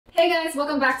Hey guys,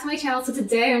 welcome back to my channel. So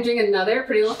today I'm doing another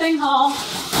Pretty Little Thing haul,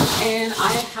 and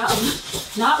I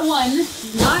have not one,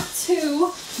 not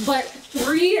two, but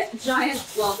three giant,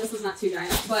 well, this is not two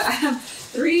giant, but I have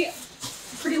three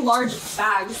pretty large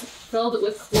bags filled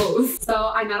with clothes.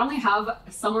 So I not only have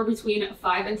somewhere between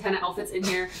 5 and 10 outfits in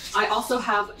here, I also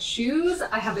have shoes,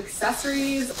 I have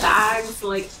accessories, bags,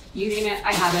 like you name it,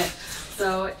 I have it.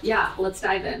 So yeah, let's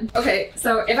dive in. Okay,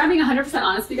 so if I'm being 100%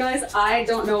 honest with you guys, I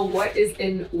don't know what is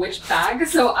in which bag.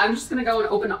 So I'm just gonna go and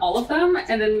open all of them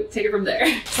and then take it from there.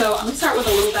 So I'm gonna start with a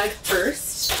little bag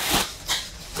first.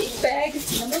 Big bag,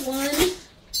 number one.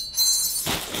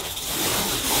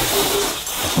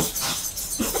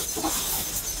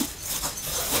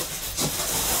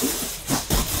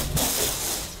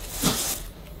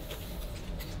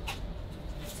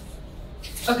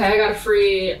 Okay, I got a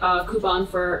free coupon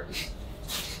for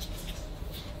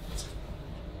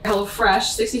HelloFresh,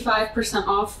 65%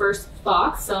 off first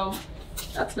box, so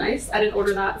that's nice. I didn't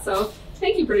order that, so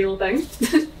thank you, Pretty Little Thing.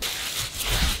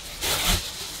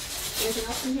 Anything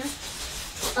else in here?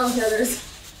 Oh, yeah, there's...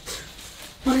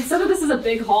 When I said that this is a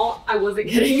big haul, I wasn't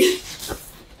kidding.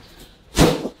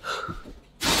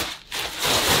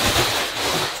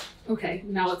 Okay,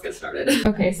 now let's get started.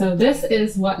 Okay, so this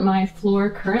is what my floor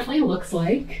currently looks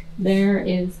like. There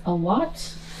is a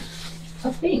lot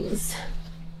of things.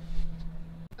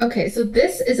 Okay, so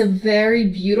this is a very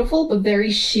beautiful but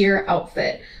very sheer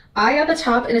outfit. I got the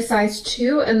top in a size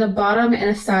 2 and the bottom in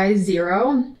a size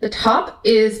 0. The top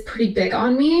is pretty big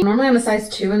on me. Normally I'm a size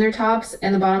 2 in their tops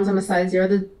and the bottoms I'm a size 0.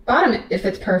 The bottom, it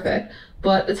fits perfect,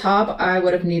 but the top I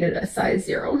would have needed a size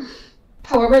 0.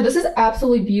 However, this is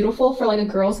absolutely beautiful for like a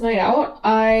girls' night out.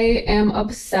 I am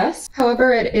obsessed.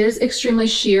 However, it is extremely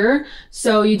sheer,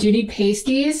 so you do need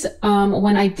pasties.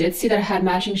 When I did see that I had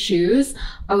matching shoes,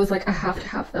 I was like, I have to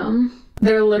have them.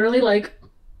 They're literally like,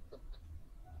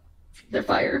 they're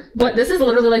fire. But this is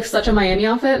literally like such a Miami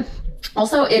outfit.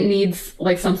 Also, it needs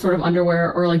like some sort of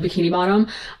underwear or like bikini bottom.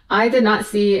 I did not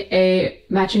see a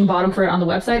matching bottom for it on the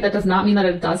website. That does not mean that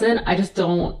it doesn't. I just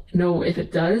don't know if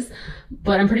it does.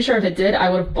 But I'm pretty sure if it did, I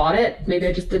would have bought it. Maybe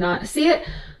I just did not see it.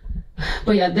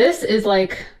 But yeah, this is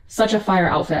like such a fire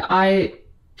outfit.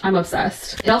 I'm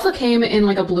obsessed. It also came in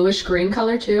like a bluish green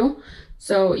color too.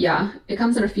 So yeah, it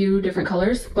comes in a few different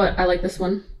colors, but I like this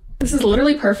one. This is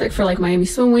literally perfect for like Miami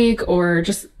Swim Week or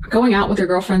just going out with your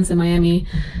girlfriends in Miami.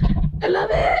 I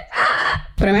love it. Ah!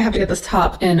 But I might have to get this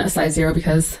top in a size 0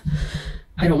 because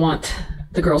I don't want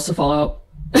the girls to fall out.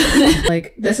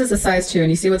 Like this is a size 2 and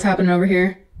you see what's happening over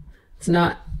here? It's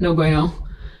no bueno.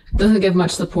 It doesn't give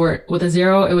much support. With a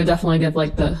 0, it would definitely give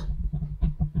like the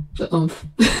oomph.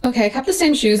 Okay, I kept the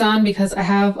same shoes on because I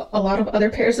have a lot of other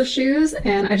pairs of shoes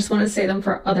and I just wanted to save them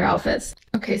for other outfits.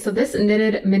 Okay, so this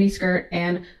knitted mini skirt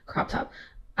and crop top.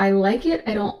 I like it,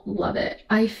 I don't love it.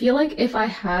 I feel like if I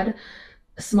had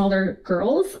smaller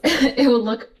girls, it would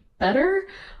look better,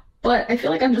 but I feel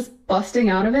like I'm just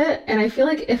busting out of it. And I feel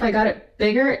like if I got it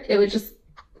bigger, it would just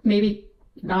maybe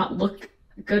not look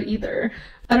good either.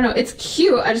 I don't know, it's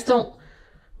cute, I just don't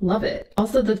love it.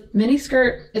 Also, the mini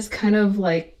skirt is kind of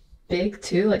like big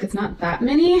too, like it's not that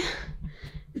mini.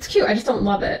 It's cute, I just don't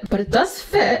love it, but it does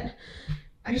fit.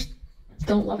 I just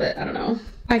don't love it, I don't know.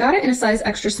 I got it in a size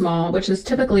extra small, which is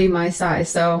typically my size,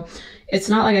 so it's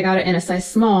not like I got it in a size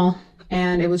small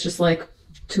and it was just like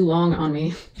too long on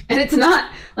me. And it's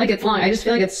not like it's long, I just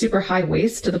feel like it's super high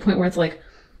waist to the point where it's like,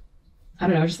 I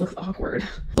don't know, it just looks awkward.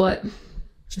 But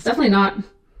it's definitely not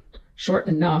short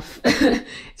enough.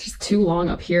 It's just too long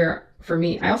up here for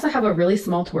me. I also have a really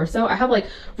small torso. I have like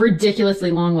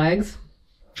ridiculously long legs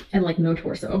and like no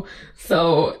torso.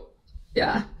 So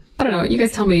yeah, I don't know. You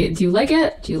guys tell me, do you like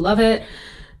it? Do you love it?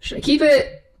 Should I keep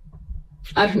it?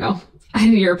 I don't know. I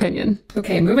need your opinion.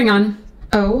 Okay, moving on.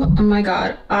 Oh my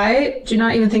God. I do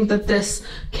not even think that this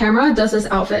camera does this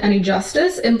outfit any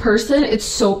justice. In person, it's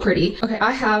so pretty. Okay,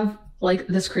 I have like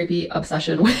this creepy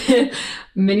obsession with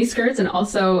mini skirts and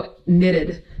also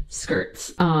knitted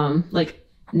skirts, like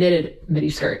knitted mini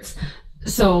skirts.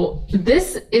 So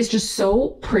this is just so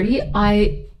pretty.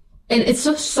 And it's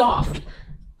so soft.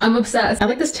 I'm obsessed. I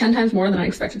like this 10 times more than I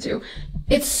expected to.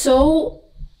 It's so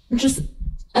just,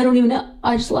 I don't even know.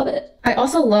 I just love it. I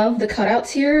also love the cutouts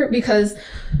here because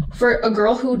for a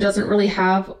girl who doesn't really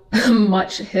have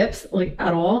much hips, like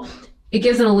at all, it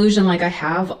gives an illusion like I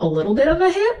have a little bit of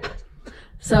a hip.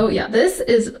 So yeah, this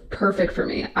is perfect for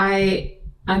me.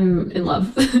 I'm in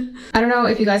love. I don't know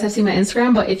if you guys have seen my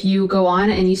Instagram, but if you go on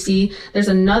and you see there's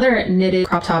another knitted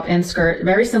crop top and skirt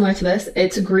very similar to this.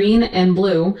 It's green and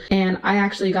blue, and I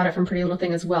actually got it from Pretty Little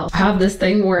Thing as well. I have this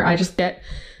thing where I just get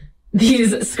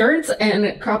these skirts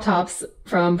and crop tops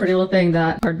from Prettylittlething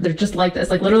that are, they're just like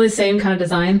this, like literally the same kind of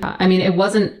design. I mean, it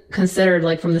wasn't considered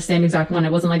like from the same exact one.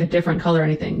 It wasn't like a different color or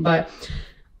anything, but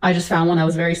I just found one that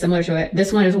was very similar to it.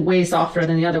 This one is way softer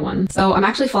than the other one. So I'm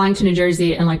actually flying to New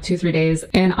Jersey in like 2-3 days,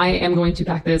 and I am going to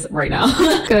pack this right now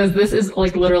because this is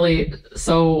like literally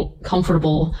so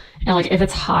comfortable. And like if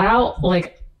it's hot out,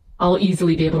 like I'll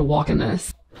easily be able to walk in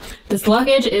this. This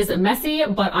luggage is messy,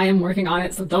 but I am working on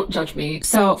it, so don't judge me.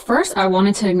 So first, I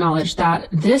wanted to acknowledge that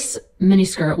this mini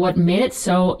skirt, what made it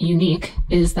so unique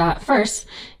is that first,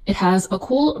 it has a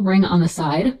cool ring on the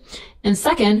side. And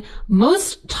second,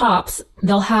 most tops,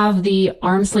 they'll have the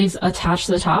arm sleeves attached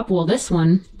to the top. Well, this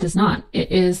one does not.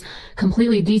 It is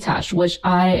completely detached, which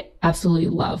I absolutely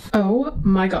love. Oh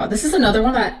my God. This is another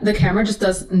one that the camera just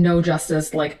does no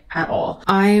justice, like at all.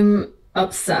 I'm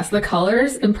obsessed. The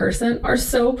colors in person are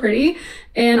so pretty,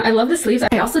 and I love the sleeves.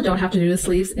 I also don't have to do the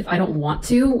sleeves if I don't want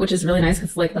to, which is really nice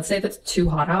because like let's say if it's too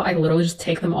hot out, I literally just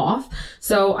take them off.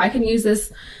 So I can use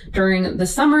this during the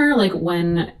summer, like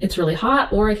when it's really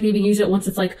hot, or I can even use it once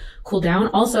it's like cooled down.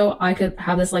 Also, I could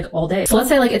have this like all day. So let's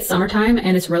say like it's summertime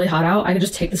and it's really hot out, I could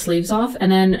just take the sleeves off,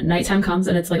 and then nighttime comes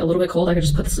and it's like a little bit cold, I could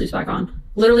just put the sleeves back on.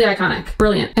 Literally iconic.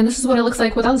 Brilliant. And this is what it looks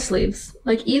like without the sleeves.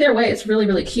 Like either way, it's really,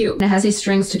 really cute. And it has these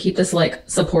strings to keep this like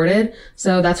supported.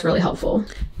 So that's really helpful.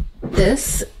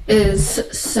 This is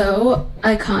so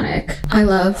iconic. I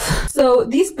love. So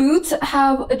these boots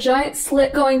have a giant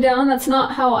slit going down. That's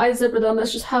not how I zipper them.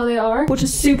 That's just how they are, which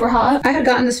is super hot. I had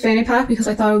gotten this fanny pack because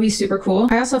I thought it would be super cool.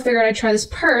 I also figured I'd try this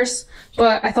purse,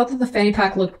 but I thought that the fanny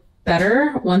pack looked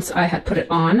better once I had put it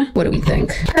on. What do we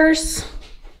think? Purse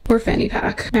or fanny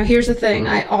pack? Now here's the thing.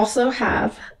 I also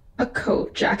have a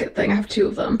coat jacket thing. I have two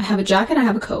of them. I have a jacket, I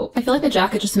have a coat. I feel like the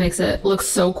jacket just makes it look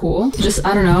so cool. Just,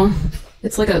 I don't know.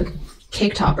 It's like a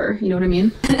cake topper, you know what I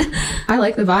mean? I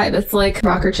like the vibe. It's like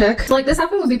rocker chick. So like this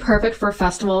outfit would be perfect for a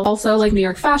festival. Also like New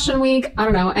York Fashion Week. I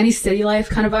don't know, any city life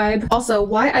kind of vibe. Also,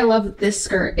 why I love this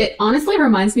skirt. It honestly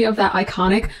reminds me of that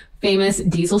iconic famous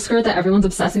Diesel skirt that everyone's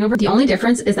obsessing over. The only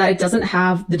difference is that it doesn't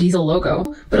have the Diesel logo,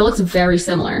 but it looks very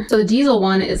similar. So the Diesel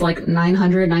one is like $900,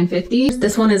 $950.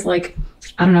 This one is like,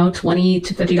 I don't know, $20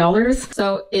 to $50.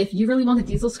 So if you really want the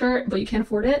Diesel skirt, but you can't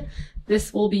afford it,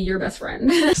 this will be your best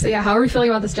friend. So yeah, how are we feeling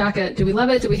about this jacket? Do we love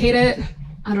it? Do we hate it?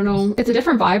 I don't know. It's a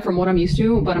different vibe from what I'm used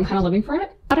to, but I'm kind of living for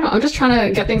it. I don't know. I'm just trying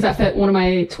to get things that fit one of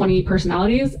my 20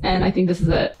 personalities, and I think this is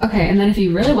it. Okay, and then if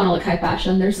you really want to look high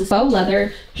fashion, there's this faux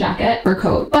leather jacket or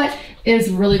coat, but it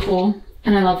is really cool.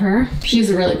 And I love her.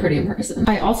 She's really pretty in person.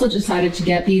 I also decided to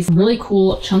get these really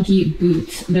cool chunky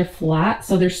boots. They're flat,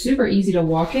 so they're super easy to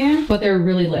walk in, but they're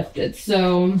really lifted.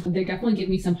 So they definitely give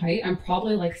me some height. I'm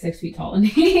probably like 6 feet tall in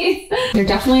these. They're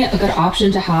definitely a good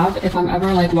option to have if I'm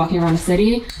ever like walking around a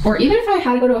city, or even if I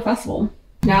had to go to a festival.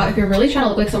 Now, if you're really trying to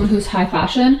look like someone who's high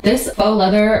fashion, this faux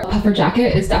leather puffer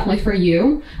jacket is definitely for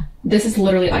you. This is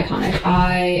literally iconic.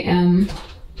 I am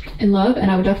in love, and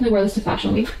I would definitely wear this to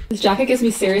Fashion Week. This jacket gives me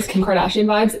serious Kim Kardashian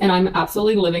vibes, and I'm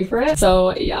absolutely living for it.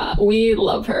 So yeah, we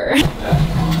love her.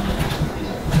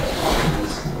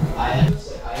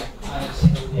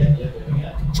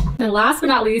 And last but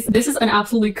not least, this is an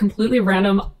absolutely completely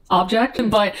random object,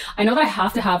 but I know that I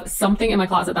have to have something in my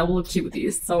closet that will look cute with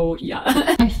these. So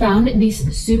yeah. I found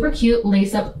these super cute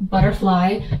lace-up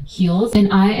butterfly heels,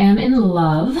 and I am in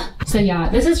love. So yeah,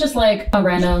 this is just like a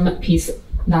random piece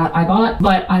that I bought,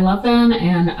 but I love them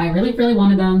and I really, really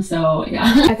wanted them. So yeah,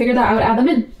 I figured that I would add them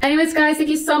in. Anyways, guys, thank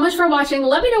you so much for watching.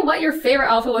 Let me know what your favorite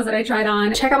outfit was that I tried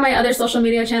on. Check out my other social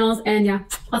media channels, and yeah,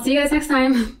 I'll see you guys next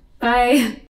time. Bye.